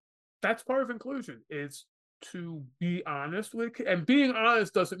 That's part of inclusion, is to be honest with, and being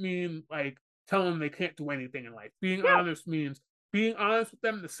honest doesn't mean like telling them they can't do anything in life. Being Yeah. honest means being honest with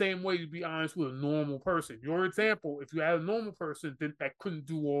them the same way you'd be honest with a normal person. Your example, if you had a normal person that couldn't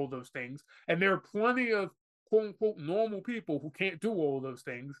do all those things, and there are plenty of quote unquote normal people who can't do all those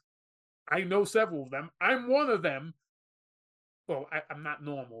things. I know several of them. I'm one of them. Well, I'm not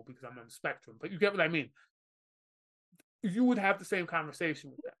normal because I'm on the spectrum, but you get what I mean. You would have the same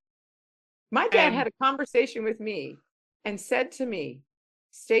conversation with them. My dad had a conversation with me and said to me,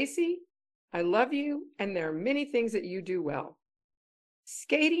 Stacy, I love you, and there are many things that you do well.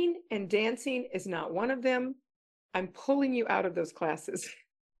 Skating and dancing is not one of them. I'm pulling you out of those classes.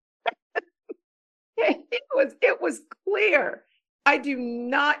 It was clear. I do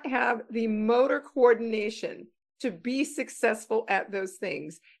not have the motor coordination to be successful at those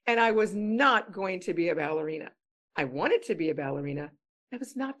things. And I was not going to be a ballerina. I wanted to be a ballerina. I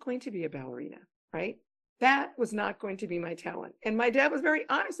was not going to be a ballerina, right? That was not going to be my talent. And my dad was very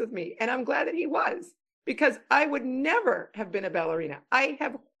honest with me. And I'm glad that he was, because I would never have been a ballerina. I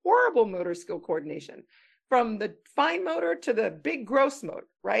have horrible motor skill coordination, from the fine motor to the big gross motor,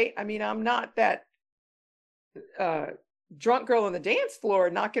 right? I mean, I'm not that drunk girl on the dance floor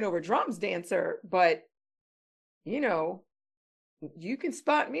knocking over drums dancer, but you can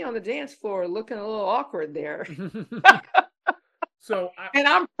spot me on the dance floor looking a little awkward there. And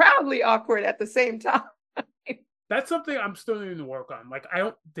I'm proudly awkward at the same time. That's something I'm still needing to work on. Like, I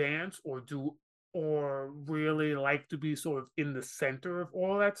don't dance or really like to be sort of in the center of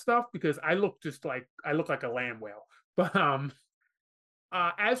all that stuff, because I look like a lamb whale. But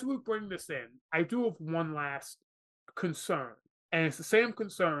as we bring this in, I do have one last concern, and it's the same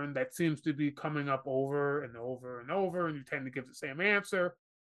concern that seems to be coming up over and over and over, and you tend to give the same answer.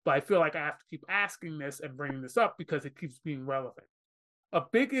 But I feel like I have to keep asking this and bringing this up because it keeps being relevant. A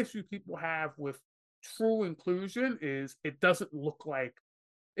big issue people have with true inclusion is it doesn't look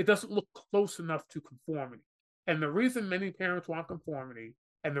close enough to conformity. And the reason many parents want conformity,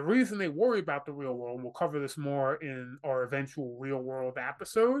 and the reason they worry about the real world, and we'll cover this more in our eventual real world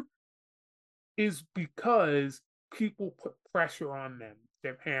episode, is because people put pressure on them.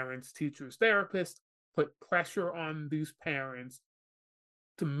 Their parents, teachers, therapists put pressure on these parents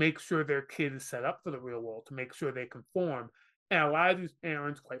to make sure their kid is set up for the real world, to make sure they conform. And a lot of these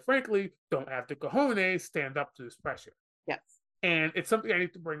parents, quite frankly, don't have the cojones stand up to this pressure. Yes. And it's something I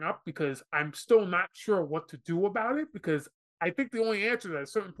need to bring up because I'm still not sure what to do about it, because I think the only answer at a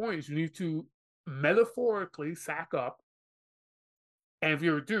certain point is you need to metaphorically sack up. And if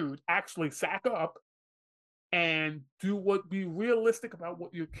you're a dude, actually sack up and be realistic about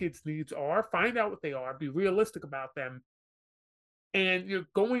what your kids' needs are. Find out what they are, be realistic about them. And you're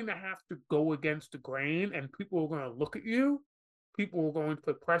going to have to go against the grain, and people are going to look at you. People are going to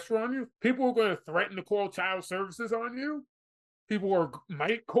put pressure on you. People are going to threaten to call child services on you.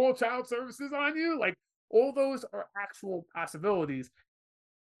 Might call child services on you. Like, all those are actual possibilities.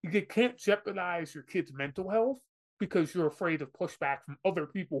 You can't jeopardize your kid's mental health because you're afraid of pushback from other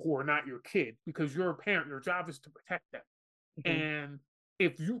people who are not your kid, because you're a parent. Your job is to protect them. Mm-hmm. And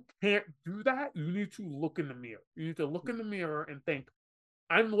if you can't do that, you need to look in the mirror. You need to look in the mirror and think,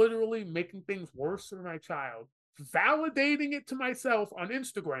 I'm literally making things worse for my child, validating it to myself on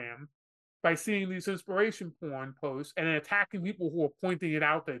Instagram by seeing these inspiration porn posts and then attacking people who are pointing it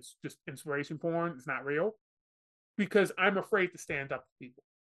out that it's just inspiration porn, it's not real, because I'm afraid to stand up to people.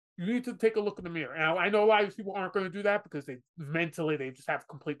 You need to take a look in the mirror. Now, I know a lot of people aren't going to do that because they just have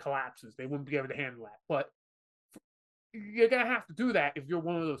complete collapses. They wouldn't be able to handle that. But you're going to have to do that if you're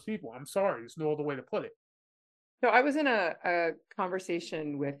one of those people. I'm sorry. There's no other way to put it. So I was in a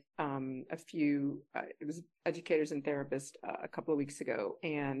conversation with a few, it was educators and therapists a couple of weeks ago.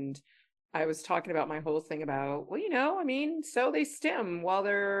 And I was talking about my whole thing about, well, so they STEM while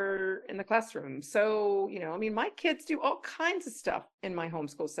they're in the classroom. So, my kids do all kinds of stuff in my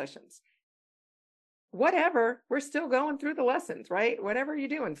homeschool sessions. Whatever, we're still going through the lessons, right? Whatever you're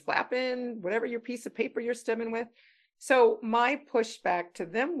doing, flapping, whatever your piece of paper you're STEMing with. So my pushback to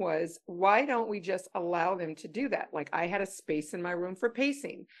them was, why don't we just allow them to do that? Like, I had a space in my room for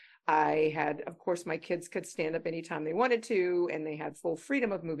pacing. I had, of course, my kids could stand up anytime they wanted to, and they had full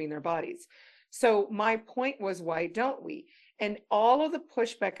freedom of moving their bodies. So my point was, why don't we? And all of the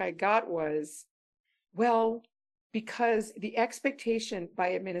pushback I got was, well, because the expectation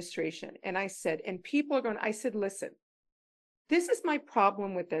by administration, and I said, listen, this is my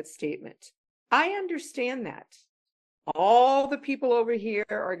problem with that statement. I understand that. All the people over here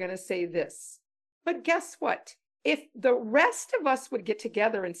are going to say this. But guess what? If the rest of us would get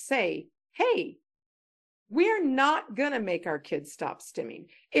together and say, hey, we're not going to make our kids stop stimming.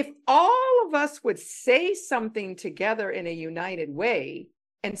 If all of us would say something together in a united way,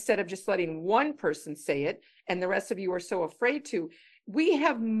 instead of just letting one person say it, and the rest of you are so afraid to, we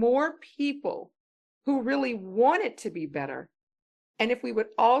have more people who really want it to be better. And if we would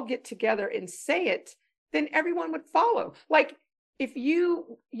all get together and say it, then everyone would follow. Like, if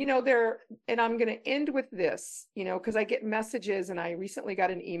and I'm going to end with this, because I get messages, and I recently got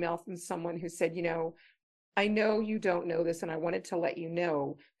an email from someone who said, I know you don't know this, and I wanted to let you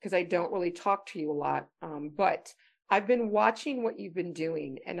know, because I don't really talk to you a lot. But I've been watching what you've been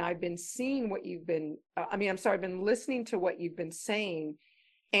doing, and I've been seeing what you've been, I've been listening to what you've been saying.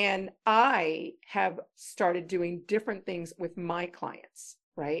 And I have started doing different things with my clients,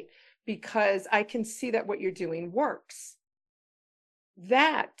 right? Because I can see that what you're doing works.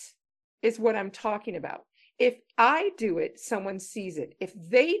 That is what I'm talking about. If I do it, someone sees it. If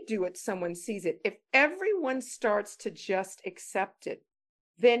they do it, someone sees it. If everyone starts to just accept it,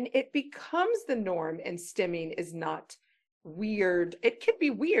 then it becomes the norm, and stimming is not weird. It could be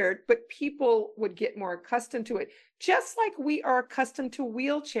weird, but people would get more accustomed to it, just like we are accustomed to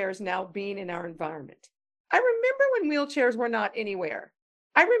wheelchairs now being in our environment. I remember when wheelchairs were not anywhere.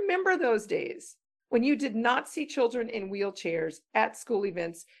 I remember those days when you did not see children in wheelchairs at school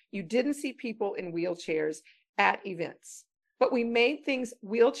events. You didn't see people in wheelchairs at events. But we made things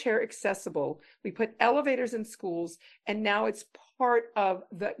wheelchair accessible. We put elevators in schools, and now it's part of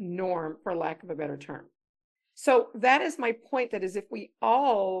the norm, for lack of a better term. So that is my point. That is, if we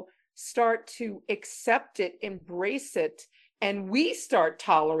all start to accept it, embrace it, and we start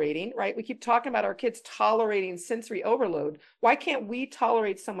tolerating, right? We keep talking about our kids tolerating sensory overload. Why can't we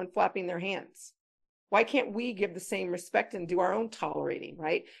tolerate someone flapping their hands? Why can't we give the same respect and do our own tolerating,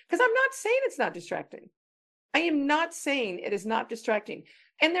 right? Because I'm not saying it's not distracting. I am not saying it is not distracting.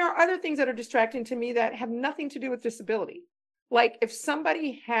 And there are other things that are distracting to me that have nothing to do with disability. Like, if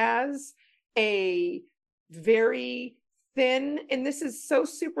somebody has a very thin, and this is so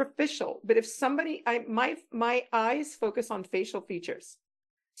superficial, but if somebody, my eyes focus on facial features.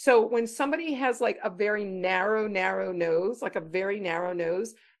 So when somebody has like a very narrow nose, like a very narrow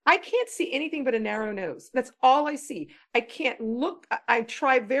nose, I can't see anything but a narrow nose. That's all I see. I can't look. I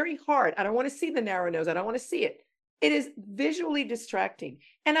try very hard. I don't want to see the narrow nose. I don't want to see it. It is visually distracting.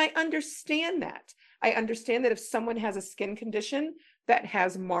 And I understand that. I understand that if someone has a skin condition that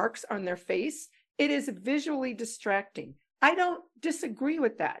has marks on their face, it is visually distracting. I don't disagree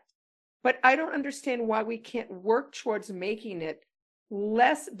with that. But I don't understand why we can't work towards making it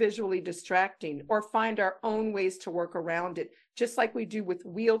less visually distracting, or find our own ways to work around it, just like we do with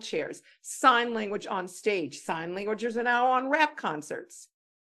wheelchairs, sign language on stage. Sign languages are now on rap concerts.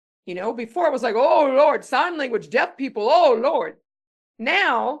 You know, before it was like, oh Lord, sign language, deaf people, oh Lord.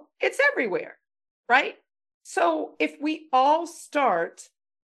 Now it's everywhere, right? So if we all start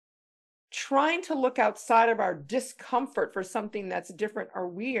trying to look outside of our discomfort for something that's different or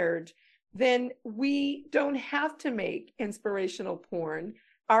weird, then we don't have to make inspirational porn.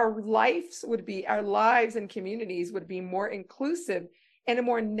 Our lives and communities would be more inclusive in a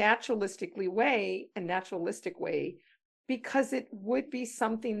more naturalistic way, because it would be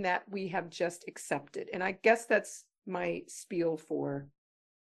something that we have just accepted. And I guess that's my spiel for.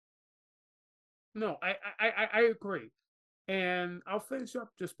 No, I agree. And I'll finish up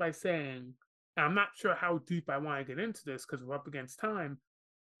just by saying, I'm not sure how deep I want to get into this because we're up against time,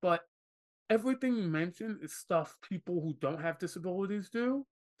 but everything you mentioned is stuff people who don't have disabilities do.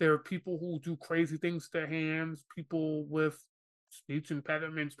 There are people who do crazy things with their hands, people with speech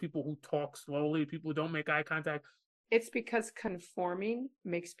impediments, people who talk slowly, people who don't make eye contact. It's because conforming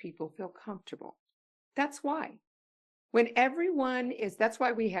makes people feel comfortable. That's why. That's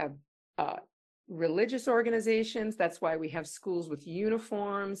why we have religious organizations. That's why we have schools with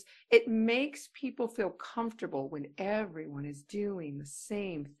uniforms. It makes people feel comfortable when everyone is doing the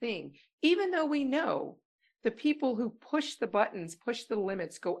same thing, even though we know the people who push the buttons, push the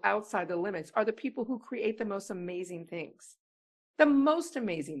limits, go outside the limits are the people who create the most amazing things. The most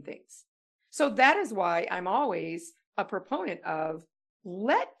amazing things. So that is why I'm always a proponent of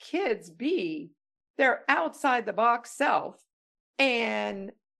let kids be their outside the box self,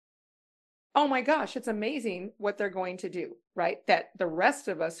 and oh my gosh, it's amazing what they're going to do, right? That the rest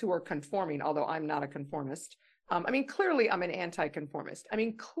of us who are conforming, although I'm not a conformist, clearly I'm an anti-conformist.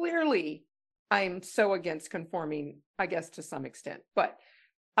 Clearly I'm so against conforming, I guess, to some extent. But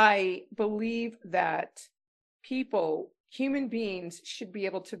I believe that human beings should be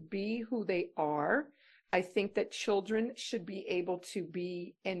able to be who they are. I think that children should be able to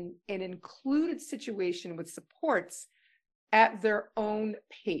be in an included situation with supports at their own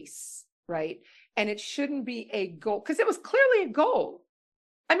pace, right? And it shouldn't be a goal, because it was clearly a goal.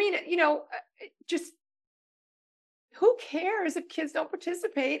 Just who cares if kids don't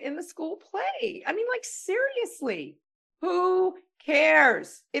participate in the school play? Seriously, who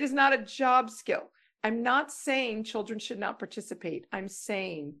cares? It is not a job skill. I'm not saying children should not participate. I'm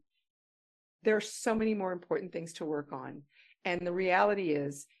saying there are so many more important things to work on. And the reality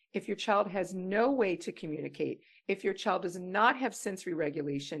is, if your child has no way to communicate, if your child does not have sensory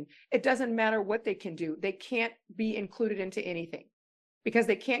regulation, it doesn't matter what they can do. They can't be included into anything because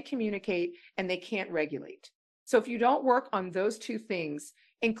they can't communicate and they can't regulate. So if you don't work on those two things,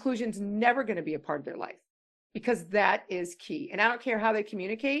 inclusion's never going to be a part of their life, because that is key. And I don't care how they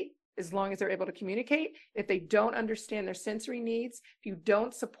communicate, as long as they're able to communicate. If they don't understand their sensory needs, if you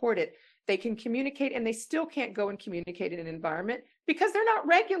don't support it, they can communicate and they still can't go and communicate in an environment because they're not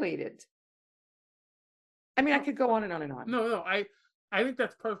regulated. I could go on and on and on. No, I think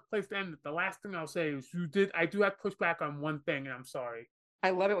that's the perfect place to end it. The last thing I'll say is I do have to push back on one thing, and I'm sorry. I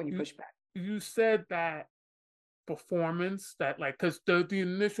love it when you push back. You said that performance, that because the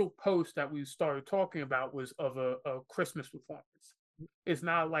initial post that we started talking about was of a Christmas performance. It's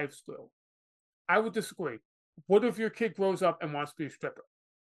not a life skill. I would disagree. What if your kid grows up and wants to be a stripper?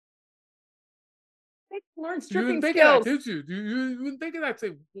 They learn stripping skills. Did you? You didn't think of that?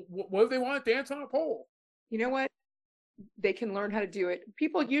 Say, what if they want to dance on a pole? You know what? They can learn how to do it.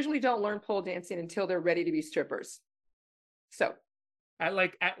 People usually don't learn pole dancing until they're ready to be strippers. So at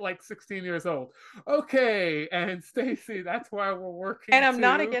 16 years old. Okay, and Stacy, that's why we're working. And I'm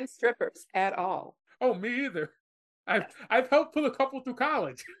not against strippers at all. Oh, me either. I've helped put a couple through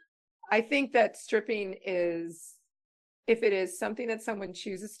college. I think that stripping is, if it is something that someone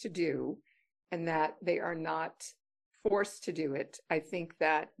chooses to do and that they are not forced to do it, I think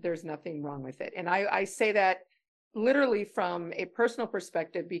that there's nothing wrong with it. And I say that literally from a personal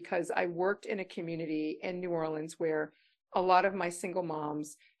perspective, because I worked in a community in New Orleans where a lot of my single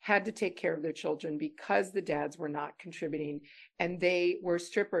moms had to take care of their children because the dads were not contributing, and they were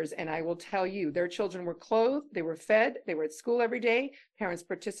strippers. And I will tell you, their children were clothed, they were fed, they were at school every day, parents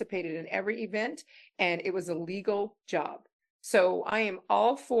participated in every event, and it was a legal job. So I am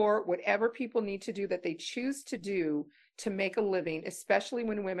all for whatever people need to do that they choose to do to make a living, especially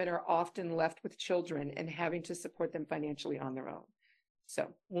when women are often left with children and having to support them financially on their own. So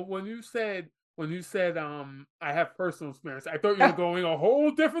when you said when you said I have personal experience, I thought you were going a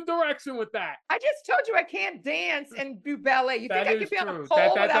whole different direction with that. I just told you I can't dance and do ballet. You think I could be on a true. pole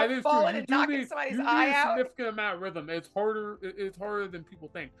That without is falling true. and knocking somebody's eye a out? significant amount of rhythm. It's harder. It's harder than people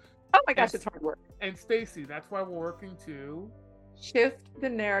think. Oh my gosh, it's hard work. And Stacy, that's why we're working to shift the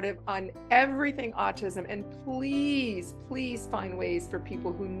narrative on everything autism, and please find ways for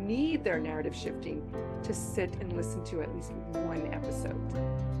people who need their narrative shifting to sit and listen to at least one episode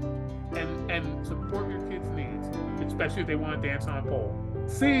and support your kids' needs, especially if they want to dance on a pole.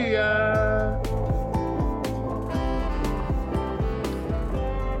 See ya.